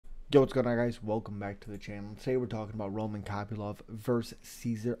Yo, what's going on, guys? Welcome back to the channel. Today we're talking about Roman Kopylov versus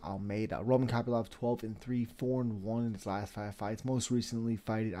César Almeida. Roman Kopylov 12-3, 4-1 in his last 5 fights. Most recently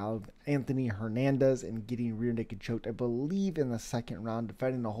fighting out of Anthony Hernandez and getting rear naked choked, I believe, in the second round,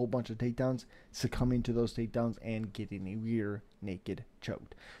 defending a whole bunch of takedowns, succumbing to those takedowns, and getting a rear naked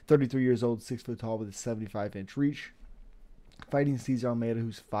choked. 33 years old, 6 foot tall with a 75-inch reach. Fighting César Almeida,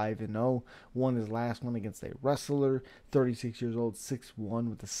 who's 5-0, won his last one against a wrestler, 36 years old, 6'1",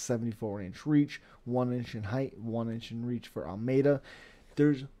 with a 74-inch reach, 1 inch in height, 1 inch in reach for Almeida.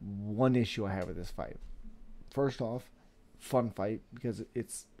 There's one issue I have with this fight. First off, fun fight because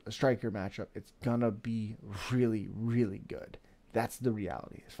it's a striker matchup. It's gonna be really, really good. That's the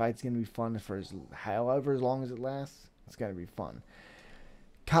reality. This fight's gonna be fun for as long as it lasts. It's gonna be fun.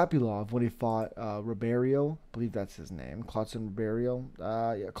 Kopylov, when he fought Ribeiro, I believe that's his name, Claudio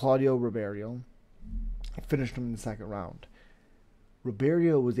Ribeiro, he finished him in the second round.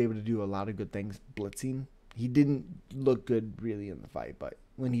 Ribeiro was able to do a lot of good things blitzing. He didn't look good really in the fight, but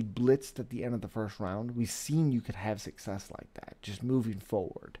when he blitzed at the end of the first round, we've seen you could have success like that, just moving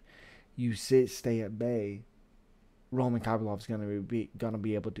forward. You stay at bay, Roman Kopylov's gonna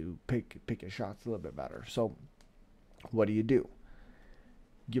be able to pick his shots a little bit better. So what do?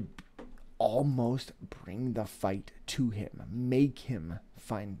 You almost bring the fight to him. Make him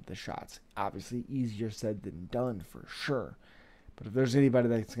find the shots. Obviously, easier said than done for sure. But if there's anybody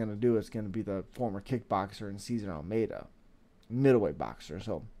that's going to do it, it's going to be the former kickboxer and César Almeida, middleweight boxer.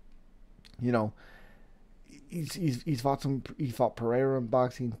 So, you know, he fought Pereira in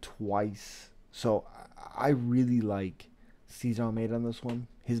boxing twice. So I really like César Almeida on this one.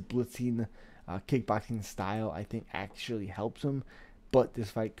 His blitzing, kickboxing style, I think, actually helps him. But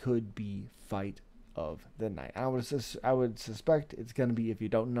this fight could be fight of the night. I would suspect it's going to be, if you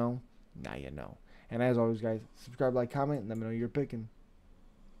don't know, now you know. And as always, guys, subscribe, like, comment, and let me know you're picking.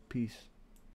 Peace.